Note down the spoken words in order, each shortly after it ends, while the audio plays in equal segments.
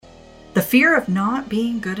The fear of not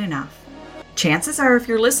being good enough. Chances are, if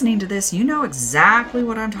you're listening to this, you know exactly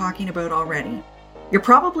what I'm talking about already. You're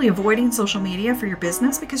probably avoiding social media for your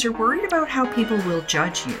business because you're worried about how people will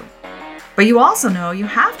judge you. But you also know you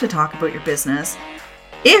have to talk about your business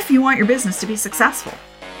if you want your business to be successful.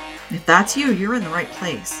 If that's you, you're in the right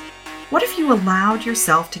place. What if you allowed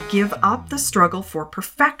yourself to give up the struggle for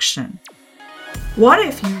perfection? What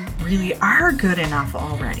if you really are good enough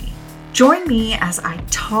already? Join me as I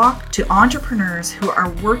talk to entrepreneurs who are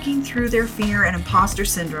working through their fear and imposter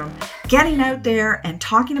syndrome, getting out there and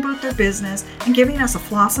talking about their business and giving us a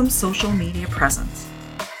Flawsome social media presence.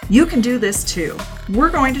 You can do this too. We're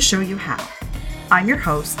going to show you how. I'm your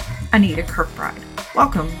host, Anita Kirkbride.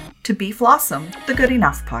 Welcome to Be Flawsome, the Good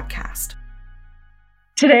Enough podcast.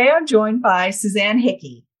 Today I'm joined by Suzanne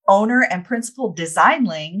Hickey, owner and principal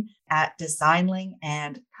Designling at Designling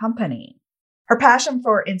and Company. Her passion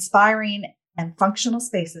for inspiring and functional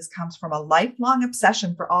spaces comes from a lifelong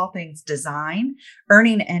obsession for all things design,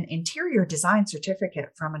 earning an interior design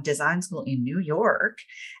certificate from a design school in New York,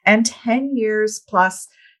 and 10 years plus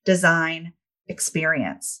design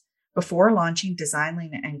experience. Before launching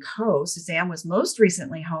Designling & Co., Suzanne was most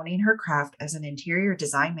recently honing her craft as an interior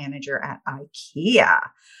design manager at IKEA,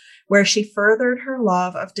 where she furthered her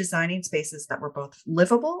love of designing spaces that were both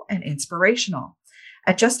livable and inspirational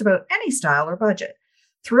at just about any style or budget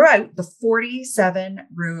throughout the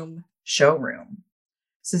 47-room showroom.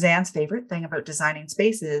 Suzanne's favorite thing about designing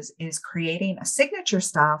spaces is creating a signature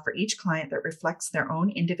style for each client that reflects their own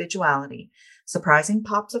individuality, surprising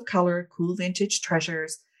pops of color, cool vintage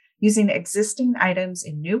treasures, using existing items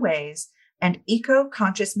in new ways, and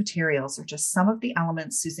eco-conscious materials are just some of the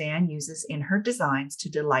elements Suzanne uses in her designs to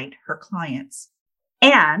delight her clients.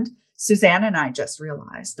 And Suzanne and I just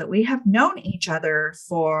realized that we have known each other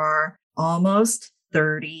for almost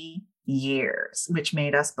 30 years, which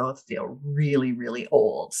made us both feel really, really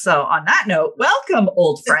old. So on that note, welcome,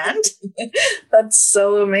 old friend. That's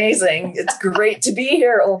so amazing. It's great to be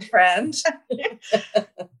here, old friend.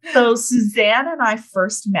 So Suzanne and I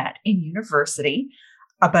first met in university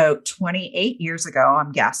about 28 years ago,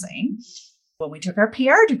 I'm guessing, when we took our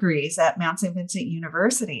PR degrees at Mount St. Vincent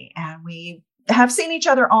University. And we have seen each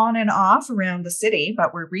other on and off around the city,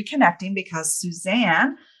 but we're reconnecting because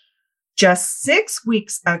Suzanne just 6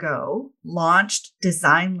 weeks ago launched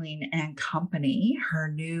Designling & Company, her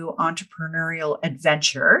new entrepreneurial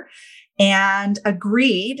adventure, and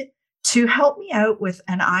agreed to help me out with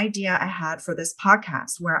an idea I had for this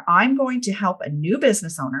podcast, where I'm going to help a new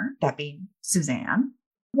business owner, that being Suzanne,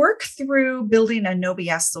 work through building a no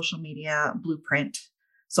BS social media blueprint,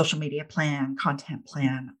 social media plan, content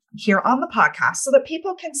plan here on the podcast so that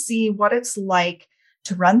people can see what it's like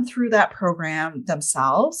to run through that program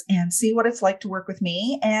themselves and see what it's like to work with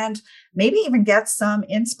me and maybe even get some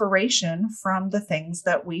inspiration from the things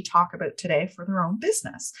that we talk about today for their own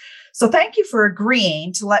business. So thank you for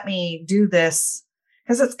agreeing to let me do this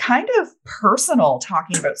because it's kind of personal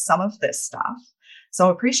talking about some of this stuff. So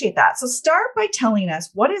appreciate that. So start by telling us,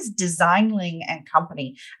 what is Designling &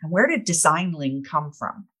 Company and where did Designling come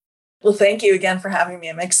from? Well, thank you again for having me.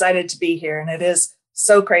 I'm excited to be here. And it is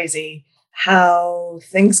so crazy how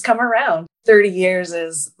things come around. 30 years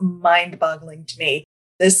is mind-boggling to me.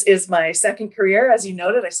 This is my second career. As you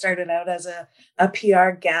noted, I started out as a PR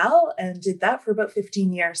gal and did that for about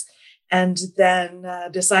 15 years. And then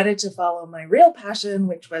decided to follow my real passion,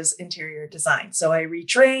 which was interior design. So I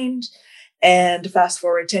retrained, and fast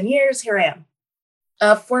forward 10 years, here I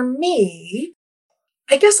am. For me,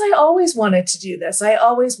 I guess I always wanted to do this. I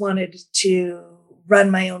always wanted to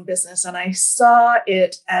run my own business. And I saw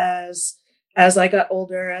it as I got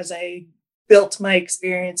older, as I built my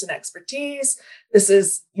experience and expertise, this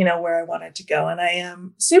is, where I wanted to go. And I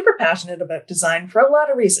am super passionate about design for a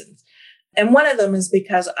lot of reasons. And one of them is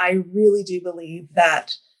because I really do believe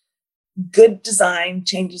that good design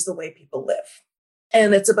changes the way people live.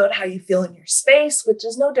 And it's about how you feel in your space, which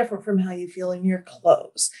is no different from how you feel in your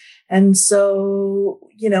clothes. And so,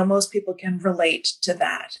 most people can relate to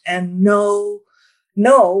that and know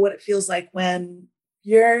what it feels like when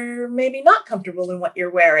you're maybe not comfortable in what you're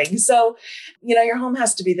wearing. So, your home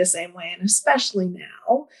has to be the same way. And especially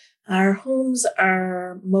now, our homes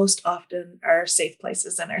are most often our safe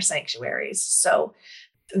places and our sanctuaries. So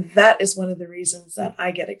that is one of the reasons that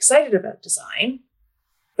I get excited about design.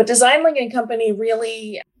 But Designling & Company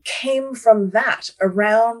really came from that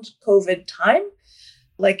around COVID time.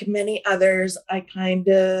 Like many others, I kind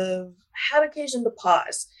of had occasion to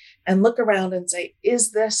pause and look around and say,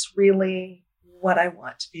 is this really what I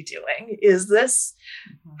want to be doing? Is this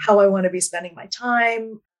how I want to be spending my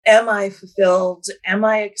time? Am I fulfilled? Am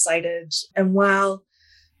I excited? And while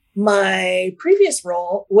My previous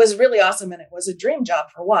role was really awesome and it was a dream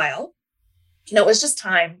job for a while. It was just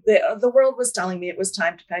time. The world was telling me it was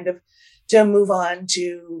time to kind of to move on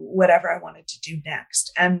to whatever I wanted to do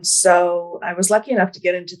next. And so I was lucky enough to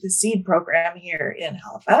get into the SEED program here in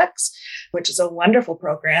Halifax, which is a wonderful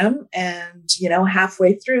program. And,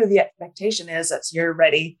 halfway through, the expectation is that you're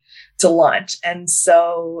ready to launch. And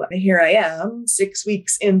so here I am 6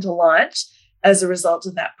 weeks into launch as a result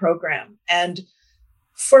of that program. And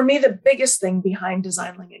for me, the biggest thing behind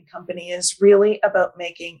Designling and Company is really about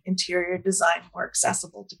making interior design more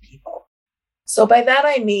accessible to people. So by that,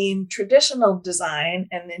 I mean traditional design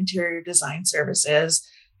and interior design services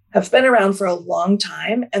have been around for a long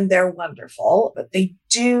time and they're wonderful, but they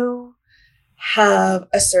do have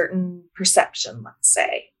a certain perception, let's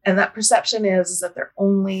say. And that perception is that they're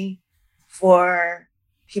only for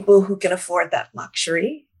people who can afford that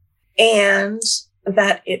luxury and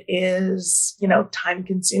that it is, time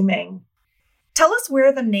consuming. Tell us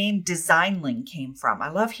where the name Designling came from. I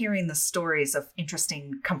love hearing the stories of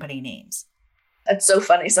interesting company names. That's so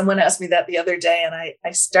funny. Someone asked me that the other day, and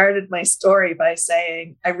I started my story by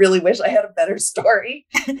saying, I really wish I had a better story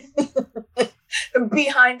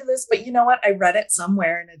behind this. But you know what? I read it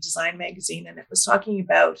somewhere in a design magazine, and it was talking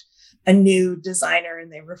about a new designer,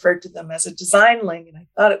 and they referred to them as a designling. And I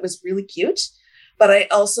thought it was really cute. But I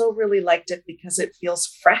also really liked it because it feels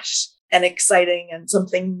fresh and exciting and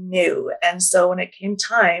something new. And so when it came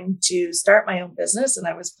time to start my own business, and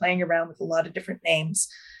I was playing around with a lot of different names,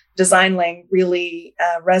 Designling really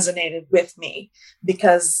resonated with me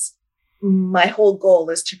because my whole goal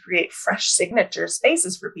is to create fresh signature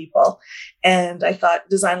spaces for people. And I thought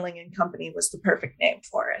Designling and Company was the perfect name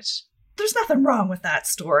for it. There's nothing wrong with that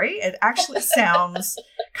story. It actually sounds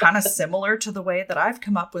kind of similar to the way that I've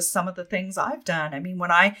come up with some of the things I've done. I mean,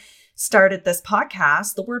 when I started this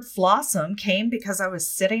podcast, the word Flossom came because I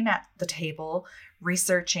was sitting at the table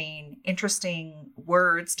researching interesting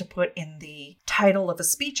words to put in the title of a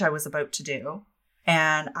speech I was about to do.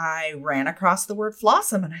 And I ran across the word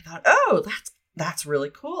Flossom and I thought, oh, that's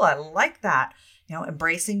really cool. I like that.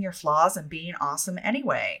 Embracing your flaws and being awesome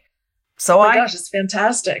anyway. So oh my gosh, it's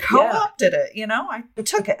fantastic. Co-opted it, I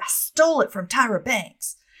took it, I stole it from Tyra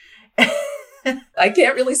Banks. I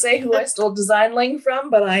can't really say who I stole Designling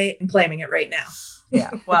from, but I am claiming it right now.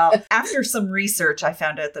 Yeah. Well, after some research, I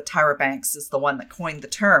found out that Tyra Banks is the one that coined the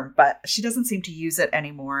term, but she doesn't seem to use it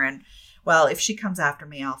anymore. And well, if she comes after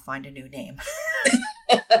me, I'll find a new name.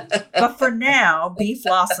 But for now, Be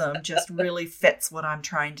Flossom just really fits what I'm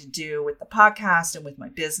trying to do with the podcast and with my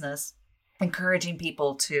business, encouraging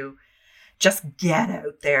people to just get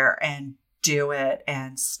out there and do it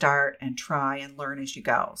and start and try and learn as you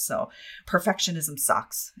go. So perfectionism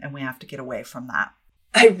sucks and we have to get away from that.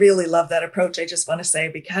 I really love that approach. I just want to say,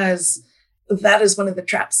 because that is one of the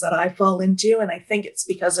traps that I fall into. And I think it's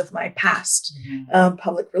because of my past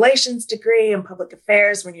public relations degree and public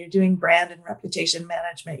affairs. When you're doing brand and reputation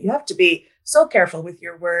management, you have to be so careful with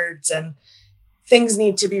your words and things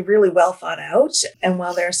need to be really well thought out. And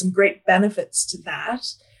while there are some great benefits to that,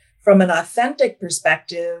 from an authentic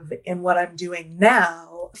perspective in what I'm doing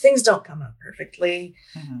now, things don't come out perfectly.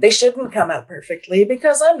 Mm-hmm. They shouldn't come out perfectly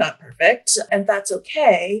because I'm not perfect, and that's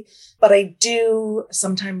okay. But I do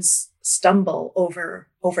sometimes stumble over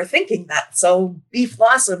overthinking that. So Be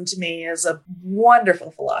Flossom to me is a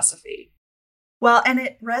wonderful philosophy. Well, and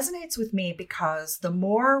it resonates with me because the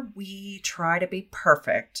more we try to be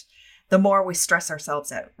perfect, the more we stress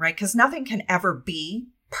ourselves out, right? Because nothing can ever be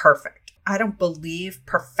perfect. I don't believe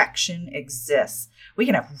perfection exists. We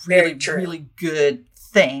can have really, really good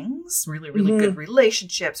things, really, really good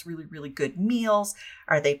relationships, really, really good meals.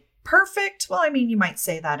 Are they perfect? Well, I mean, you might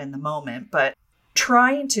say that in the moment, but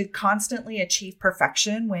trying to constantly achieve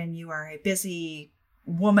perfection when you are a busy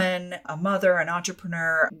woman, a mother, an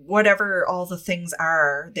entrepreneur, whatever all the things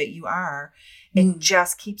are that you are, it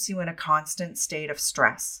just keeps you in a constant state of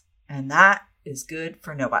stress. And that is good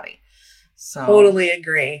for nobody. So totally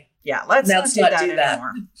agree. Yeah, let's not do that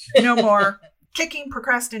anymore. No more kicking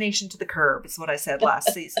procrastination to the curb is what I said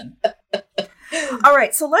last season. All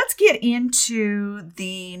right, so let's get into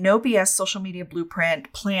the No BS social media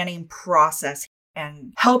blueprint planning process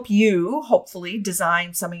and help you hopefully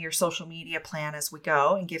design some of your social media plan as we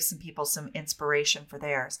go and give some people some inspiration for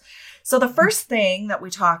theirs. So the first thing that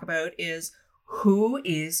we talk about is, who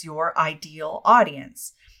is your ideal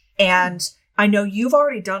audience? And I know you've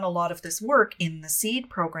already done a lot of this work in the SEED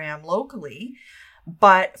program locally,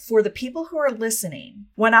 but for the people who are listening,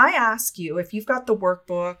 when I ask you if you've got the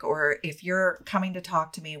workbook or if you're coming to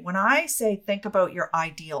talk to me, when I say think about your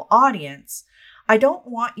ideal audience, I don't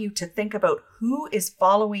want you to think about who is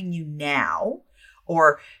following you now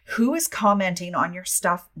or who is commenting on your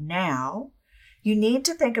stuff now, you need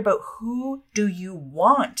to think about who do you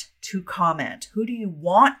want to comment? Who do you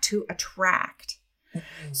want to attract?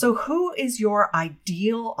 Mm-hmm. So who is your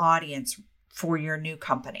ideal audience for your new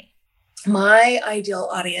company? My ideal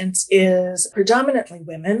audience is predominantly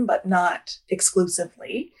women, but not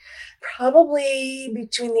exclusively. Probably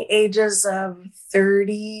between the ages of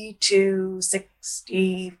 30 to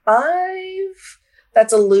 65.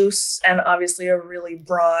 That's a loose and obviously a really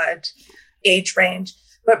broad age range.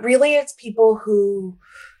 But really, it's people who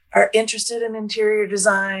are interested in interior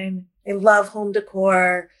design. They love home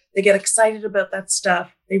decor. They get excited about that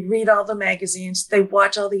stuff. They read all the magazines. They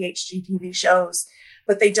watch all the HGTV shows,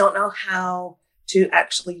 but they don't know how to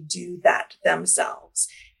actually do that themselves.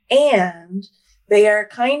 And they are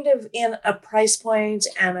kind of in a price point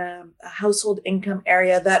and a household income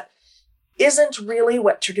area that isn't really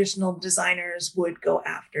what traditional designers would go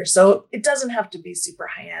after. So it doesn't have to be super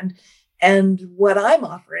high-end. And what I'm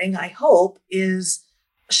offering, I hope, is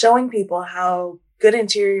showing people how good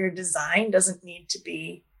interior design doesn't need to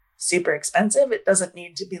be super expensive. It doesn't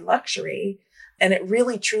need to be luxury. And it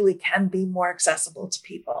really, truly can be more accessible to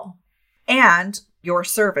people. And your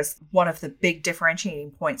service, one of the big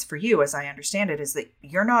differentiating points for you, as I understand it, is that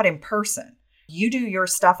you're not in person. You do your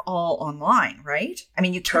stuff all online, right? I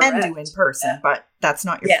mean, you can do in person, but that's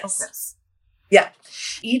not your focus. Yeah.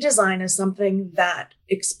 E-design is something that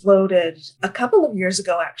exploded a couple of years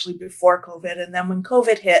ago, actually, before COVID. And then when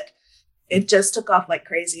COVID hit, it just took off like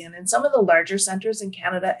crazy. And in some of the larger centers in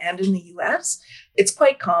Canada and in the US, it's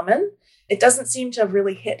quite common. It doesn't seem to have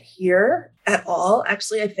really hit here at all.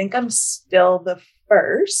 Actually, I think I'm still the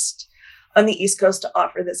first on the East Coast to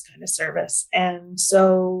offer this kind of service. And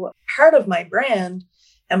so part of my brand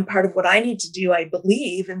and part of what I need to do, I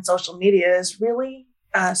believe, in social media is really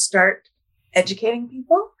start educating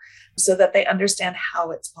people so that they understand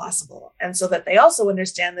how it's possible. And so that they also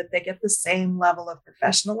understand that they get the same level of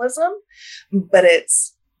professionalism, but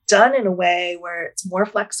it's done in a way where it's more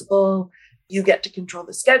flexible. You get to control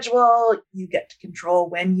the schedule. You get to control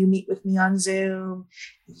when you meet with me on Zoom.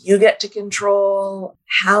 You get to control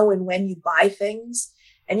how and when you buy things,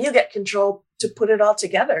 and you get control to put it all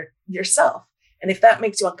together yourself. And if that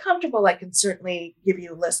makes you uncomfortable, I can certainly give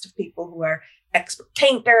you a list of people who are expert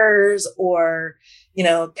painters or,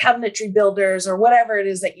 cabinetry builders or whatever it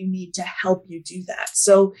is that you need to help you do that.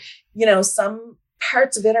 So, some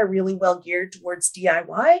parts of it are really well geared towards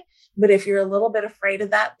DIY, but if you're a little bit afraid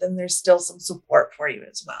of that, then there's still some support for you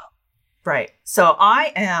as well. Right. So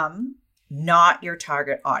I am not your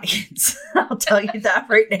target audience. I'll tell you that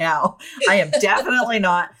right now. I am definitely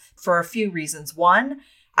not, for a few reasons. One,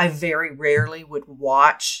 I very rarely would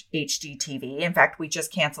watch HGTV. In fact, we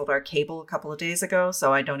just canceled our cable a couple of days ago,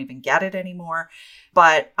 so I don't even get it anymore.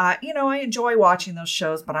 But, I enjoy watching those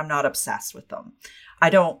shows, but I'm not obsessed with them. I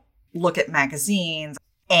don't look at magazines,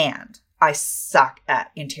 and I suck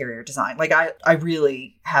at interior design. Like, I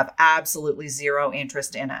really have absolutely zero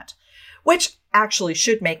interest in it, which actually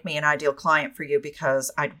should make me an ideal client for you, because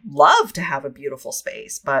I'd love to have a beautiful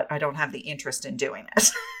space, but I don't have the interest in doing it.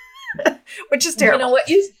 Which is terrible. What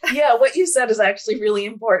you said is actually really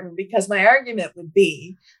important, because my argument would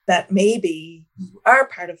be that maybe you are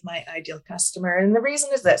part of my ideal customer. And the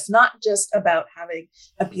reason is this, not just about having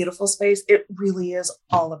a beautiful space. It really is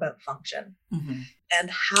all about function. Mm-hmm. And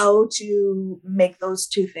how to make those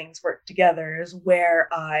two things work together is where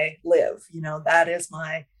I live. That is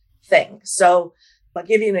my thing. So I'll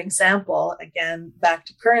give you an example. Again, back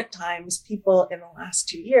to current times, people in the last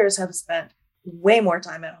 2 years have spent way more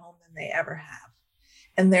time at home than they ever have.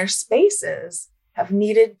 And their spaces have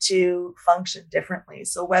needed to function differently.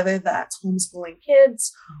 So whether that's homeschooling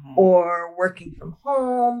kids or working from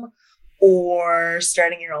home or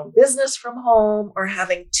starting your own business from home or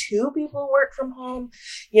having two people work from home,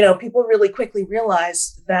 people really quickly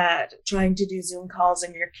realized that trying to do Zoom calls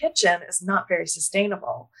in your kitchen is not very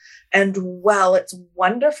sustainable. And while it's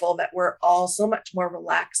wonderful that we're all so much more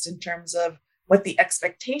relaxed in terms of what the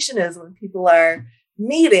expectation is when people are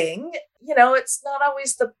meeting, it's not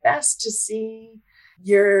always the best to see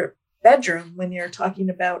your bedroom when you're talking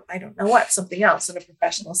about, something else in a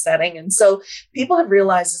professional setting. And so people have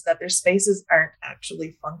realized is that their spaces aren't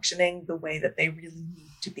actually functioning the way that they really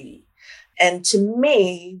need to be. And to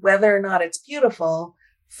me, whether or not it's beautiful,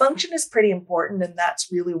 function is pretty important. And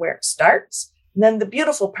that's really where it starts. And then the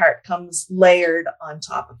beautiful part comes layered on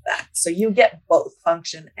top of that. So you get both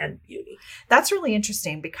function and beauty. That's really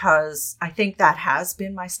interesting, because I think that has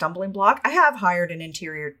been my stumbling block. I have hired an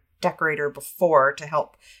interior decorator before to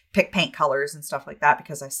help pick paint colors and stuff like that,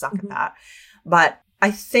 because I suck at that. But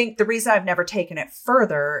I think the reason I've never taken it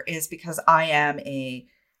further is because I am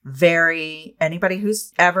anybody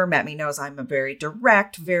who's ever met me knows I'm a very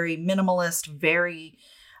direct, very minimalist,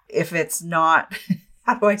 if it's not,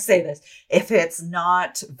 how do I say this? If it's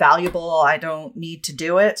not valuable, I don't need to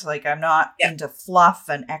do it. Like I'm not into fluff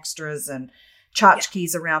and extras and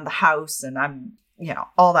tchotchkes around the house and I'm,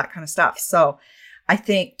 all that kind of stuff. So I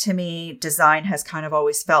think to me, design has kind of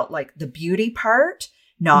always felt like the beauty part,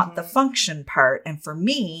 not the function part. And for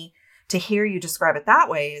me, to hear you describe it that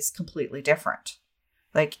way is completely different.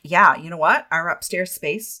 Like, yeah, you know what? Our upstairs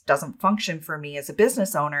space doesn't function for me as a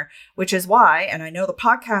business owner, which is why, and I know the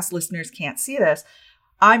podcast listeners can't see this,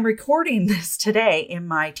 I'm recording this today in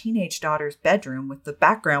my teenage daughter's bedroom with the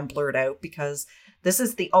background blurred out because this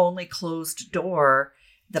is the only closed door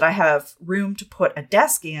that I have room to put a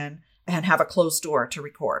desk in and have a closed door to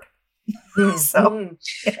record. So,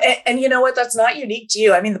 and you know what? That's not unique to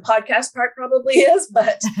you. I mean, the podcast part probably is,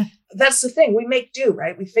 but that's the thing. We make do,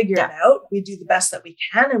 right? We figure it out. We do the best that we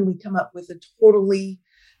can, and we come up with a totally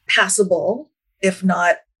passable, if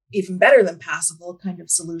not even better than passable kind of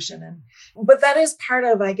solution. But that is part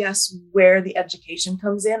of, I guess, where the education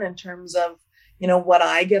comes in terms of, what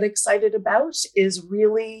I get excited about is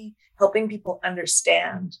really helping people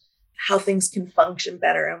understand how things can function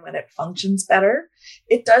better. And when it functions better,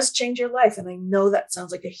 it does change your life. And I know that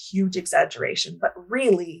sounds like a huge exaggeration, but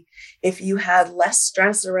really, if you had less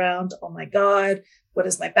stress around, oh my God, what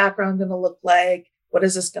is my background going to look like? What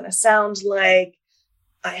is this going to sound like?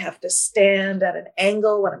 I have to stand at an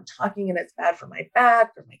angle when I'm talking and it's bad for my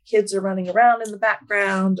back, or my kids are running around in the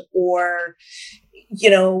background, or,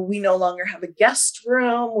 we no longer have a guest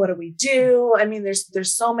room. What do we do? I mean,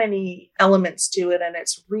 there's so many elements to it, and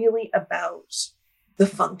it's really about the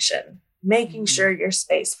function, making sure your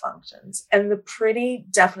space functions. And the pretty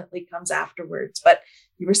definitely comes afterwards. But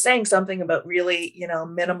you were saying something about really,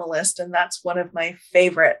 minimalist, and that's one of my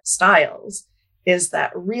favorite styles, is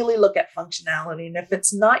that really look at functionality. And if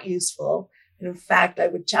it's not useful, and in fact, I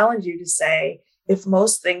would challenge you to say, if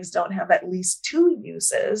most things don't have at least 2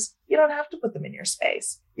 uses, you don't have to put them in your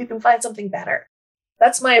space. You can find something better.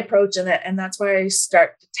 That's my approach in it. And that's where I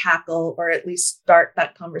start to tackle, or at least start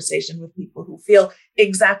that conversation with people who feel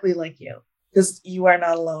exactly like you, because you are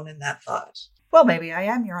not alone in that thought. Well, maybe I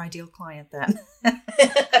am your ideal client then.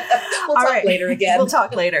 We'll talk later again. We'll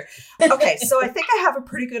talk later. Okay, so I think I have a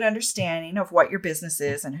pretty good understanding of what your business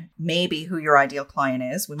is and maybe who your ideal client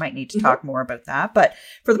is. We might need to talk more about that. But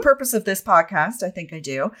for the purpose of this podcast, I think I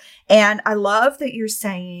do. And I love that you're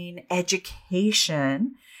saying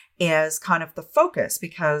education is kind of the focus,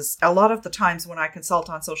 because a lot of the times when I consult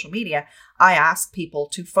on social media, I ask people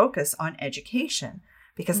to focus on education.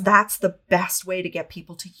 Because that's the best way to get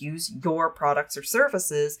people to use your products or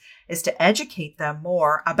services, is to educate them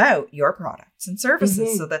more about your products and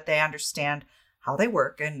services so that they understand how they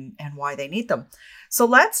work and why they need them. So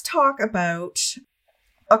let's talk about,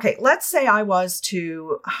 let's say I was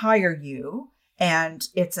to hire you and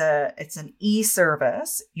it's an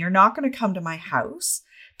e-service. You're not going to come to my house.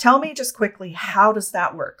 Tell me just quickly, how does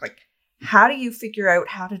that work? Like, how do you figure out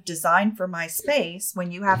how to design for my space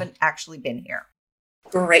when you haven't actually been here?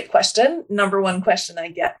 Great question. Number one question I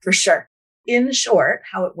get for sure. In short,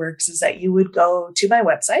 how it works is that you would go to my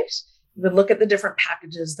website, you would look at the different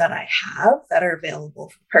packages that I have that are available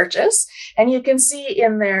for purchase, and you can see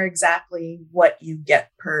in there exactly what you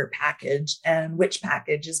get per package and which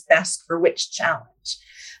package is best for which challenge.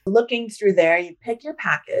 Looking through there, you pick your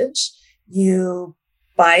package, you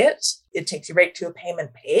buy it, it takes you right to a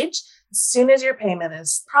payment page. As soon as your payment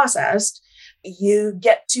is processed, you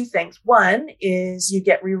get 2 things. One is you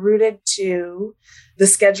get rerouted to the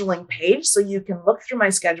scheduling page. So you can look through my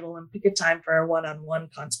schedule and pick a time for a one-on-one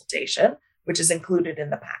consultation, which is included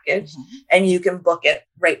in the package. And you can book it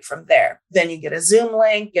right from there. Then you get a Zoom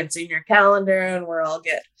link, it's in your calendar, and we're all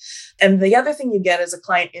good. And the other thing you get is a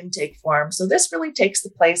client intake form. So this really takes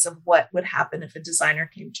the place of what would happen if a designer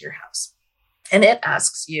came to your house. And it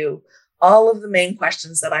asks you all of the main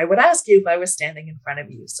questions that I would ask you if I was standing in front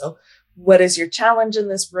of you. So what is your challenge in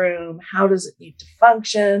this room? How does it need to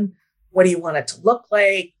function? What do you want it to look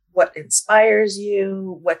like? What inspires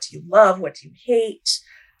you? What do you love? What do you hate?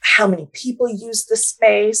 How many people use the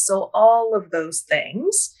space? So all of those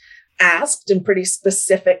things asked in pretty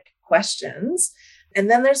specific questions.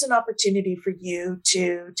 And then there's an opportunity for you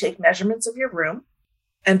to take measurements of your room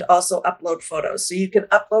and also upload photos. So you can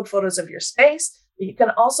upload photos of your space. You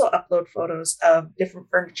can also upload photos of different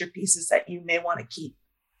furniture pieces that you may want to keep.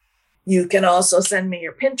 You can also send me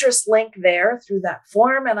your Pinterest link there through that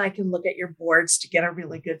form, and I can look at your boards to get a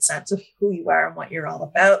really good sense of who you are and what you're all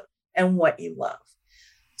about and what you love.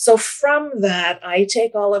 So from that, I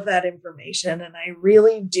take all of that information and I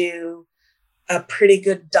really do a pretty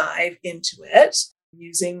good dive into it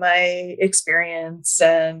using my experience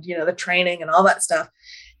and, the training and all that stuff,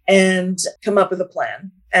 and come up with a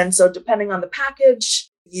plan. And so depending on the package,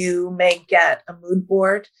 you may get a mood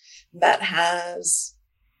board that has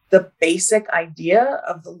the basic idea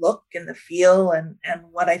of the look and the feel and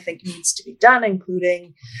what I think needs to be done,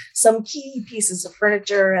 including some key pieces of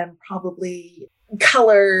furniture and probably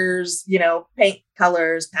colors, paint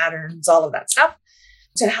colors, patterns, all of that stuff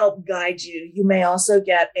to help guide you. You may also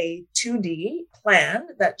get a 2D plan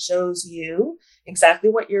that shows you exactly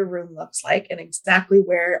what your room looks like and exactly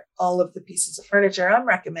where all of the pieces of furniture I'm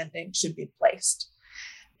recommending should be placed.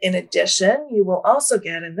 In addition, you will also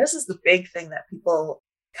get, and this is the big thing that people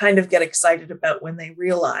kind of get excited about when they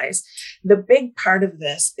realize the big part of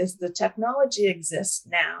this is the technology exists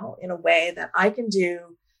now in a way that I can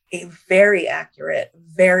do a very accurate,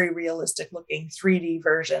 very realistic looking 3D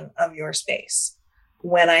version of your space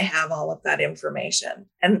when I have all of that information.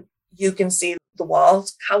 And you can see the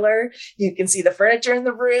walls color, you can see the furniture in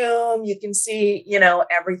the room, you can see,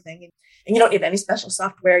 everything. And you don't need any special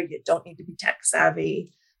software. You don't need to be tech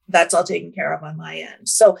savvy. That's all taken care of on my end.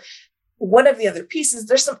 So one of the other pieces,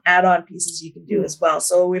 there's some add-on pieces you can do as well.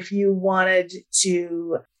 So if you wanted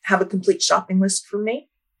to have a complete shopping list from me,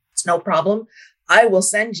 it's no problem. I will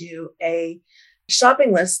send you a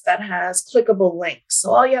shopping list that has clickable links.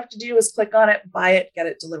 So all you have to do is click on it, buy it, get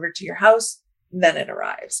it delivered to your house, then it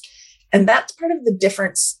arrives. And that's part of the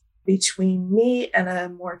difference between me and a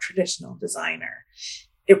more traditional designer.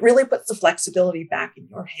 It really puts the flexibility back in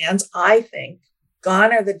your hands. I think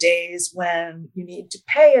gone are the days when you need to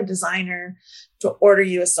pay a designer to order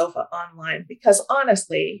you a sofa online, because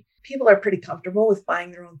honestly, people are pretty comfortable with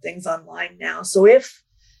buying their own things online now. So if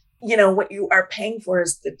what you are paying for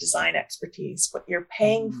is the design expertise, what you're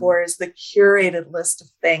paying for is the curated list of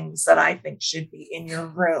things that I think should be in your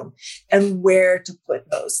room and where to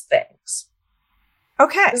put those things.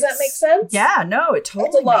 Okay. Does that make sense? Yeah, no, it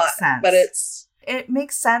totally makes sense. But it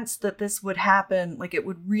makes sense that this would happen. Like it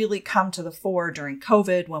would really come to the fore during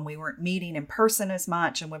COVID when we weren't meeting in person as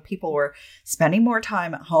much and when people were spending more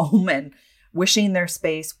time at home and wishing their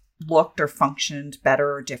space looked or functioned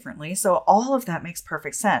better or differently. So all of that makes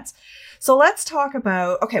perfect sense. So let's talk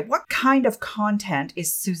about, okay, what kind of content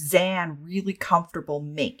is Suzanne really comfortable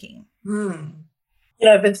making?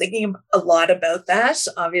 I've been thinking a lot about that,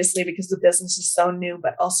 obviously, because the business is so new,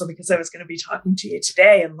 but also because I was going to be talking to you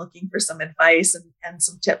today and looking for some advice and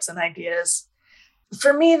some tips and ideas.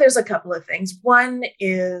 For me, there's a couple of things. One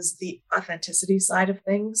is the authenticity side of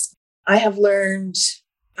things. I have learned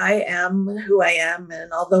I am who I am.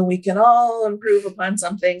 And although we can all improve upon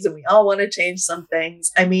some things and we all want to change some things,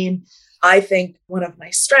 I think one of my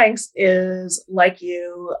strengths is, like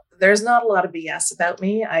you, there's not a lot of BS about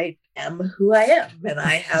me. I am who I am and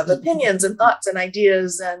I have opinions and thoughts and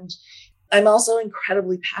ideas. And I'm also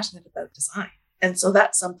incredibly passionate about design. And so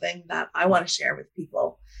that's something that I want to share with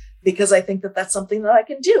people because I think that that's something that I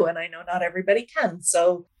can do. And I know not everybody can.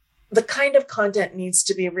 So the kind of content needs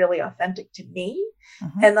to be really authentic to me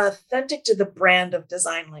and authentic to the brand of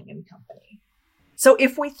Designling and Company. So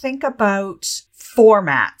if we think about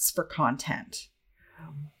formats for content,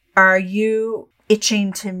 are you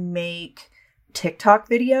itching to make TikTok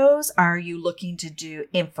videos? Are you looking to do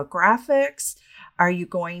infographics? Are you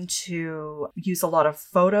going to use a lot of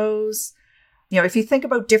photos? If you think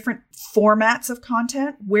about different formats of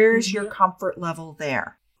content, where's your comfort level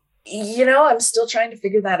there? I'm still trying to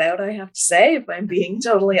figure that out, I have to say, if I'm being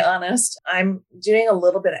totally honest. I'm doing a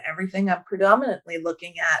little bit of everything. I'm predominantly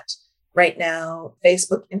looking at right now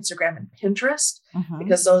Facebook, Instagram, and Pinterest,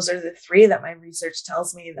 because those are the three that my research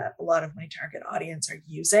tells me that a lot of my target audience are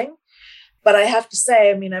using. But I have to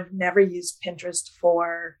say, I've never used Pinterest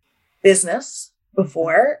for business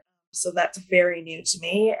before. So that's very new to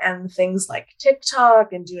me. And things like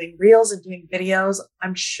TikTok and doing reels and doing videos,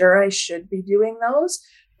 I'm sure I should be doing those,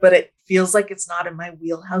 but it feels like it's not in my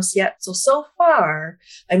wheelhouse yet. So far,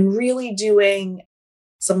 I'm really doing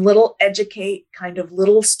some little educate kind of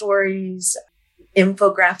little stories,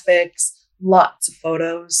 infographics, lots of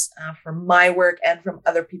photos from my work and from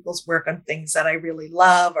other people's work on things that I really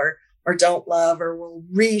love or don't love, or will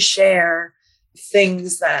reshare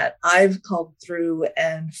things that I've culled through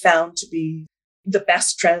and found to be the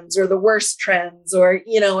best trends or the worst trends or,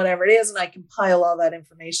 whatever it is. And I compile all that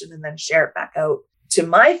information and then share it back out to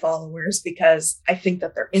my followers because I think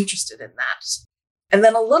that they're interested in that. And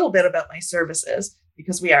then a little bit about my services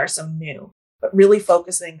because we are so new, but really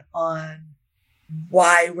focusing on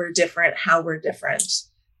why we're different, how we're different,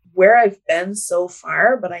 where I've been so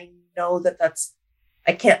far. But I know that that's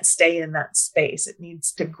I can't stay in that space. It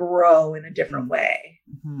needs to grow in a different way.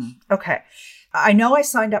 Mm-hmm. Okay. I know I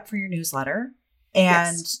signed up for your newsletter.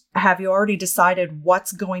 And Yes. have you already decided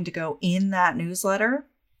what's going to go in that newsletter?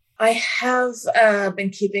 I have been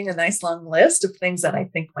keeping a nice long list of things that I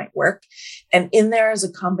think might work. And in there is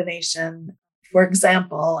a combination, for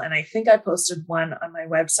example, and I think I posted one on my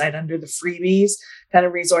website under the freebies kind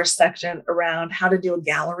of resource section around how to do a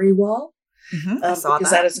gallery wall. I saw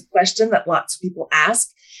Because that is a question that lots of people ask.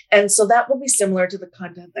 And so that will be similar to the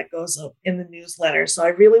content that goes up in the newsletter. So I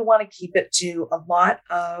really want to keep it to a lot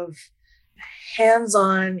of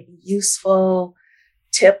hands-on, useful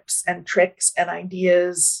tips and tricks and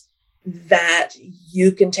ideas that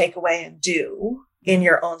you can take away and do in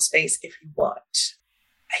your own space if you want.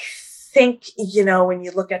 I think, when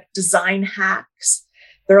you look at design hacks,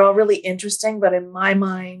 they're all really interesting, but in my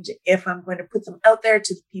mind, if I'm going to put them out there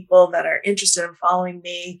to the people that are interested in following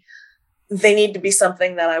me, they need to be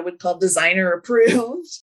something that I would call designer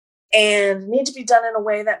approved and need to be done in a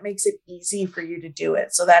way that makes it easy for you to do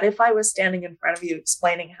it. So that if I was standing in front of you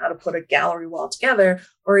explaining how to put a gallery wall together,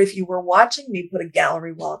 or if you were watching me put a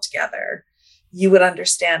gallery wall together, you would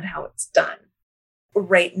understand how it's done.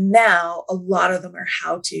 Right now, a lot of them are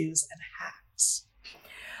how-tos and hacks.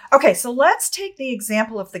 Okay, so let's take the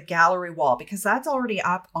example of the gallery wall because that's already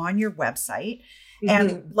up on your website. Mm-hmm.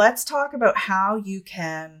 And let's talk about how you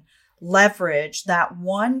can leverage that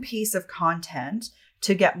one piece of content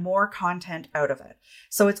to get more content out of it.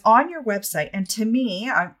 So it's on your website. And to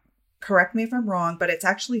me, correct me if I'm wrong, but it's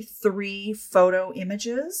actually 3 photo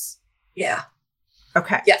images. Yeah.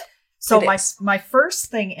 Okay. Yeah. So my first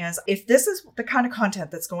thing is, if this is the kind of content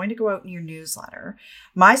that's going to go out in your newsletter,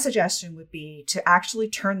 my suggestion would be to actually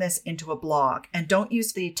turn this into a blog and don't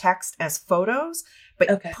use the text as photos,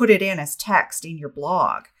 but put it in as text in your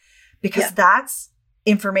blog, because that's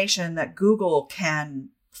information that Google can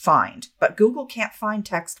find, but Google can't find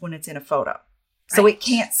text when it's in a photo. So it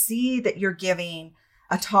can't see that you're giving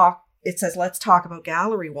a talk. It says, let's talk about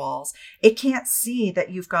gallery walls. It can't see that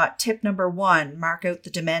you've got tip number 1, mark out the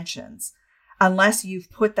dimensions, unless you've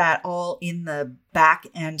put that all in the back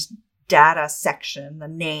end data section, the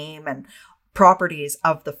name and properties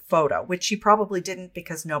of the photo, which you probably didn't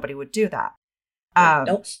because nobody would do that.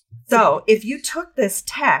 Nope. So if you took this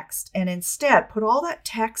text and instead put all that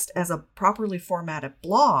text as a properly formatted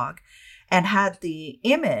blog and had the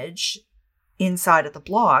image inside of the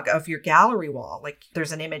blog of your gallery wall, like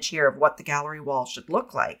there's an image here of what the gallery wall should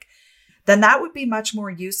look like, then that would be much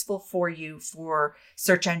more useful for you for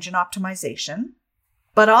search engine optimization.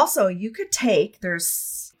 But also you could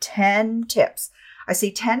there's 10 tips. I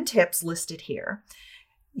see 10 tips listed here.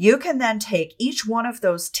 You can then take each one of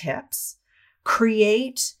those tips,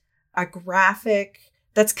 create a graphic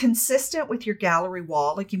that's consistent with your gallery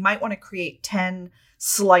wall. Like you might want to create 10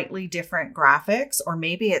 slightly different graphics, or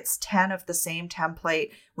maybe it's 10 of the same template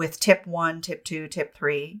with tip 1, tip 2, tip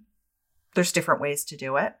 3. There's different ways to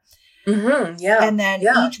do it. Mm-hmm, yeah. And then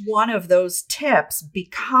each one of those tips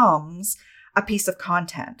becomes a piece of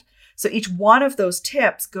content. So each one of those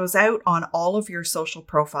tips goes out on all of your social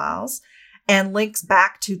profiles and links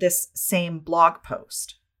back to this same blog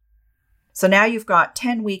post. So now you've got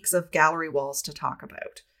 10 weeks of gallery walls to talk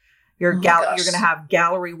about. You're going to have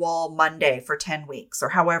Gallery Wall Monday for 10 weeks, or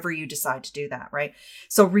however you decide to do that, right?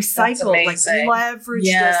 So recycle,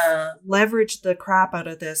 leverage the crap out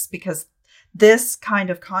of this, because this kind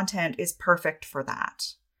of content is perfect for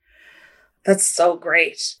that. That's so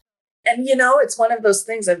great. And it's one of those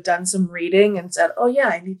things. I've done some reading and said, oh yeah,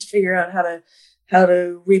 I need to figure out how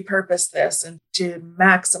to repurpose this and to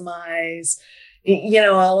maximize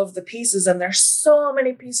all of the pieces. And there's so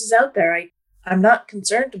many pieces out there. I'm not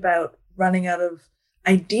concerned about running out of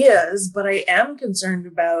ideas, but I am concerned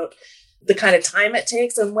about the kind of time it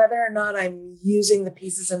takes and whether or not I'm using the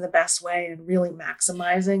pieces in the best way and really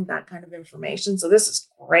maximizing that kind of information. So this is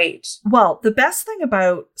great. Well, the best thing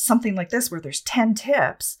about something like this, where there's 10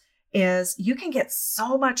 tips, is you can get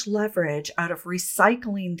so much leverage out of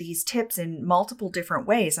recycling these tips in multiple different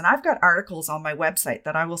ways. And I've got articles on my website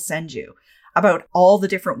that I will send you about all the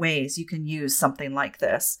different ways you can use something like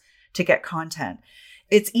this to get content.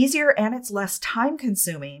 It's easier and it's less time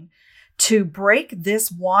consuming to break this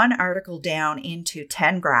one article down into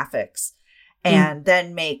 10 graphics and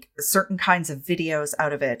then make certain kinds of videos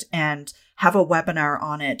out of it and have a webinar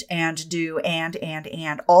on it and do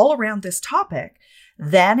and all around this topic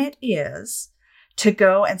than it is to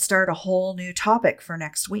go and start a whole new topic for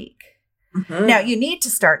next week. Mm-hmm. Now, you need to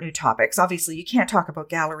start new topics. Obviously, you can't talk about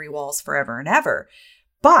gallery walls forever and ever.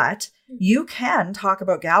 But You can talk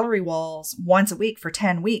about gallery walls once a week for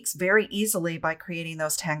 10 weeks very easily by creating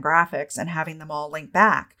those 10 graphics and having them all link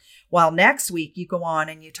back. While next week you go on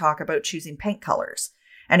and you talk about choosing paint colors.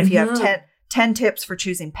 And if you have 10 tips for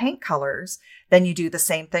choosing paint colors, then you do the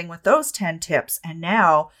same thing with those 10 tips. And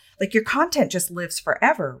now, like, your content just lives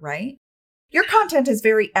forever, right? Your content is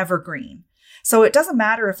very evergreen. So it doesn't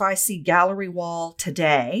matter if I see gallery wall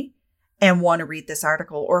today and want to read this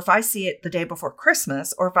article, or if I see it the day before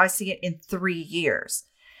Christmas, or if I see it in 3 years.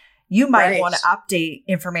 You might want to update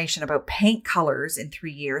information about paint colors in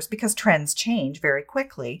 3 years because trends change very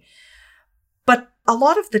quickly. But a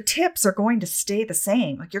lot of the tips are going to stay the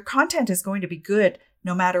same. Like, your content is going to be good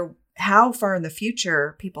no matter how far in the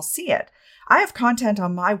future people see it. I have content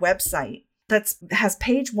on my website that has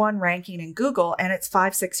page 1 ranking in Google, and it's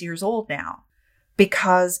 5-6 years old now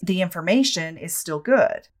because the information is still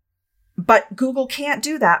good. But Google can't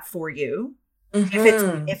do that for you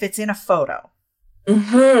if it's in a photo.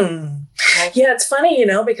 Right? Yeah, it's funny,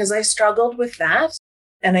 because I struggled with that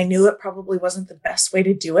and I knew it probably wasn't the best way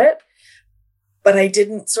to do it, but I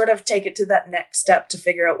didn't sort of take it to that next step to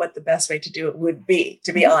figure out what the best way to do it would be.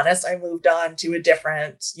 To be honest, I moved on to a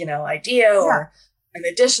different, idea or an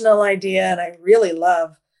additional idea. And I really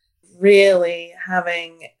love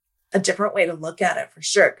having a different way to look at it for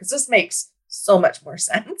sure, because this makes so much more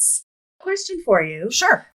sense. Question for you.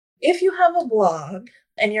 Sure. If you have a blog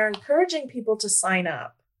and you're encouraging people to sign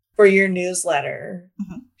up for your newsletter,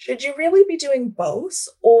 should you really be doing both?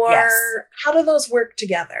 Or how do those work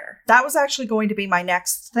together? That was actually going to be my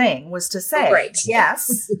next thing, was to say,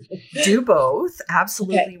 yes, do both.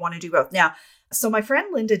 Absolutely want to do both. Now, so my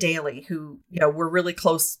friend Linda Daly, who, we're really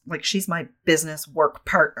close, like, she's my business work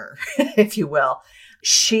partner, if you will.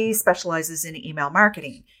 She specializes in email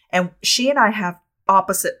marketing, and she and I have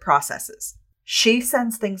opposite processes. She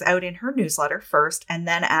sends things out in her newsletter first and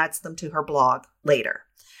then adds them to her blog later.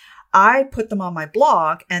 I put them on my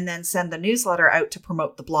blog and then send the newsletter out to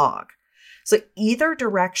promote the blog. So either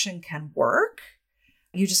direction can work.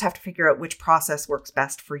 You just have to figure out which process works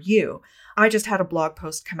best for you. I just had a blog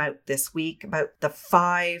post come out this week about the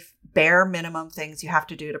 5 bare minimum things you have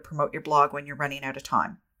to do to promote your blog when you're running out of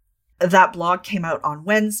time. That blog came out on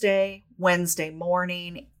Wednesday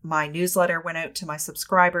morning. My newsletter went out to my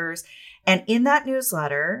subscribers. And in that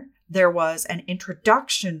newsletter, there was an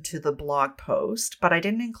introduction to the blog post, but I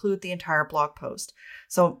didn't include the entire blog post.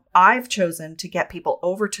 So I've chosen to get people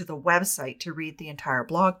over to the website to read the entire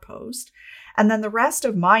blog post. And then the rest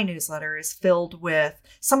of my newsletter is filled with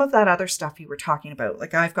some of that other stuff you were talking about.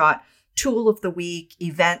 Like, I've got tool of the week,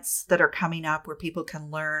 events that are coming up where people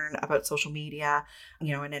can learn about social media,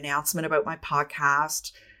 an announcement about my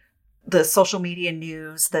podcast, the social media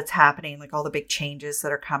news that's happening, like all the big changes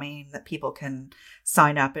that are coming, that people can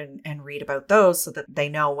sign up and read about those so that they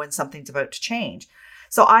know when something's about to change.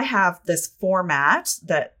 So I have this format,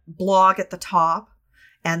 that blog at the top,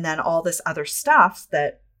 and then all this other stuff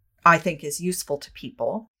that I think is useful to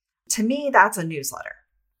people. To me, that's a newsletter.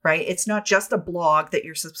 Right? It's not just a blog that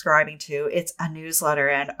you're subscribing to. It's a newsletter,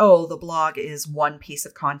 and the blog is one piece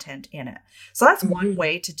of content in it. So that's one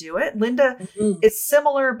way to do it. Linda is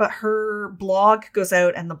similar, but her blog goes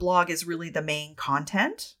out and the blog is really the main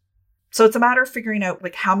content. So it's a matter of figuring out,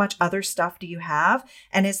 like, how much other stuff do you have?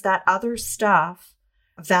 And is that other stuff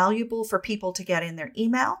valuable for people to get in their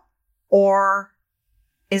email? Or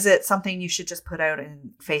is it something you should just put out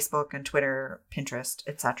in Facebook and Twitter, Pinterest,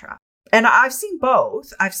 etc.? And I've seen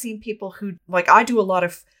both. I've seen people who, like, I do a lot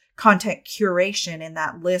of content curation in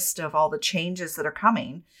that list of all the changes that are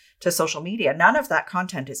coming to social media. None of that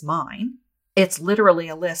content is mine. It's literally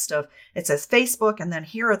a list of, it says Facebook, and then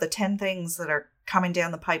here are the 10 things that are coming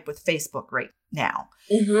down the pipe with Facebook right now.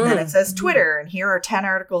 And then it says Twitter, and here are 10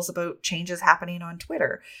 articles about changes happening on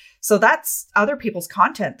Twitter. So that's other people's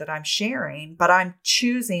content that I'm sharing, but I'm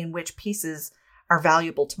choosing which pieces are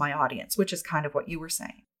valuable to my audience, which is kind of what you were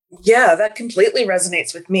saying. Yeah, that completely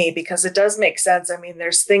resonates with me because it does make sense. I mean,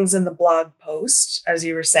 there's things in the blog post, as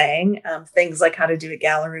you were saying, things like how to do a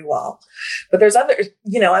gallery wall, but there's other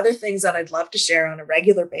things that I'd love to share on a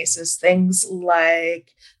regular basis. Things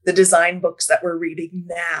like the design books that we're reading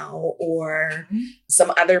now, or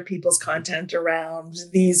some other people's content around.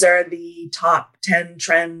 These are the top 10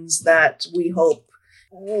 trends that we hope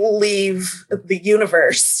will leave the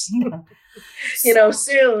universe.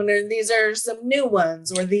 Soon, or these are some new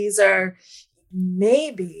ones, or these are,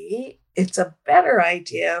 maybe it's a better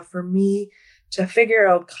idea for me to figure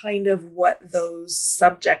out kind of what those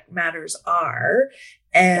subject matters are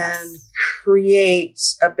and create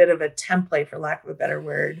a bit of a template, for lack of a better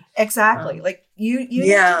word. Exactly. Like you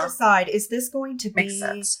need to decide, is this going to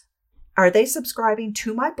be Are they subscribing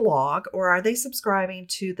to my blog or are they subscribing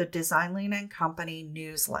to the Design Lane and Company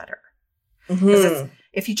newsletter?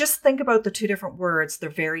 If you just think about the two different words, they're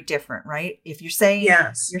very different, right? If you're saying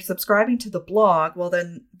you're subscribing to the blog, well,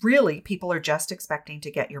 then really people are just expecting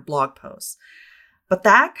to get your blog posts. But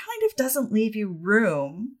that kind of doesn't leave you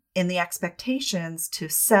room in the expectations to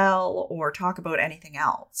sell or talk about anything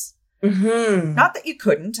else. Not that you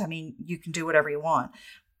couldn't. I mean, you can do whatever you want.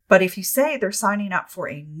 But if you say they're signing up for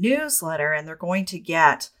a newsletter and they're going to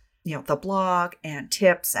get, the blog and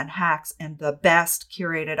tips and hacks and the best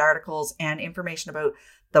curated articles and information about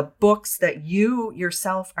the books that you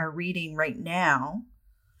yourself are reading right now,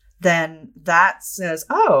 then that says,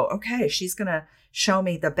 oh, okay, she's going to show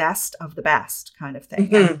me the best of the best kind of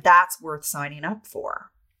thing. And that's worth signing up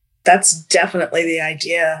for. That's definitely the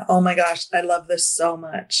idea. Oh my gosh, I love this so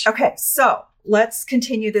much. Okay, so let's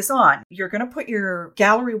continue this on. You're going to put your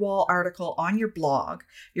gallery wall article on your blog.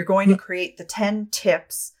 You're going to create the 10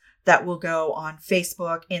 tips that will go on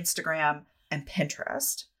Facebook, Instagram, and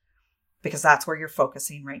Pinterest, because that's where you're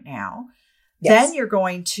focusing right now. Yes. Then you're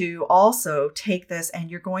going to also take this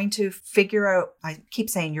and you're going to figure out, I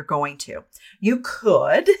keep saying you're going to, you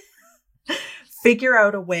could figure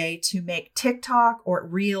out a way to make TikTok or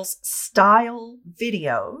Reels style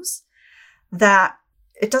videos that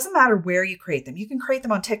it doesn't matter where you create them. You can create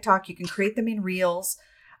them on TikTok, you can create them in Reels,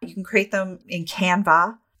 you can create them in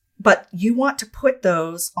Canva, but you want to put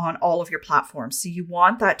those on all of your platforms. So you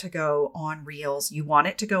want that to go on Reels, you want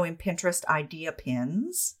it to go in Pinterest idea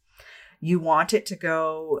pins, you want it to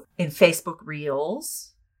go in Facebook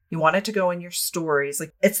Reels, you want it to go in your stories.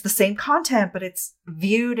 Like, it's the same content, but it's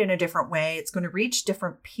viewed in a different way. It's going to reach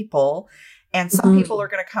different people. And some people are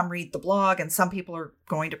going to come read the blog and some people are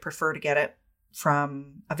going to prefer to get it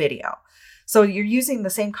from a video. So you're using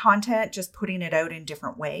the same content, just putting it out in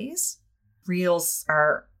different ways. Reels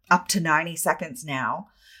are up to 90 seconds now.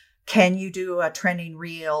 Can you do a trending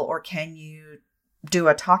reel or can you do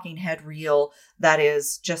a talking head reel that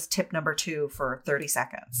is just tip number 2 for 30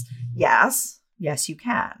 seconds? Yes, you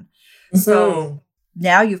can. So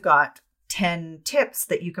now you've got 10 tips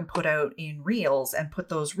that you can put out in Reels and put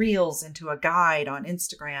those Reels into a guide on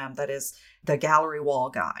Instagram that is the gallery wall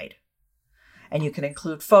guide. And you can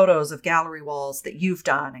include photos of gallery walls that you've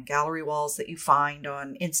done and gallery walls that you find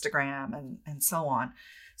on Instagram and so on.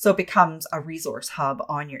 So it becomes a resource hub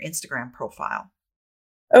on your Instagram profile.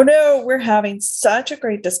 Oh no, we're having such a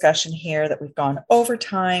great discussion here that we've gone over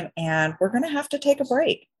time and we're going to have to take a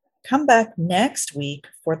break. Come back next week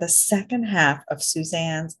for the second half of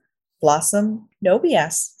Suzanne's Blossom No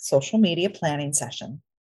BS social media planning session.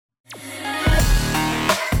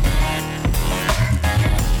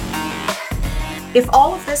 If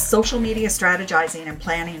all of this social media strategizing and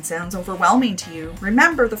planning sounds overwhelming to you,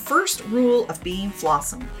 remember the first rule of being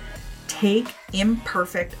Flossom. Take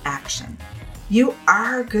imperfect action. You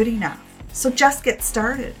are good enough, so just get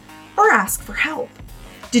started or ask for help.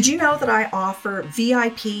 Did you know that I offer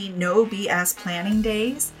VIP No BS planning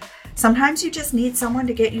days? Sometimes you just need someone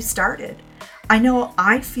to get you started. I know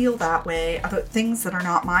I feel that way about things that are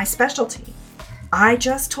not my specialty. I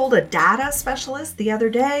just told a data specialist the other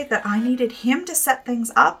day that I needed him to set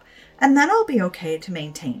things up and then I'll be okay to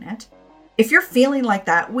maintain it. If you're feeling like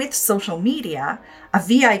that with social media, a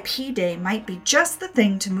VIP day might be just the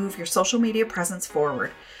thing to move your social media presence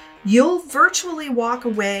forward. You'll virtually walk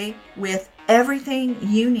away with everything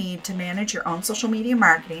you need to manage your own social media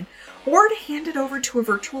marketing or to hand it over to a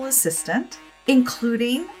virtual assistant,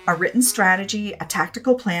 including a written strategy, a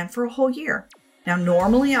tactical plan for a whole year. Now,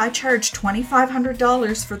 normally I charge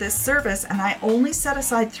 $2,500 for this service and I only set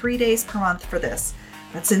aside 3 days per month for this.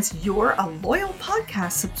 But since you're a loyal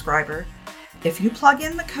podcast subscriber, if you plug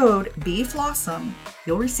in the code BFLOSSOM,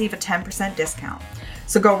 you'll receive a 10% discount.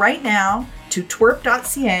 So go right now to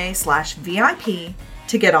twerp.ca/VIP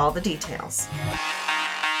to get all the details.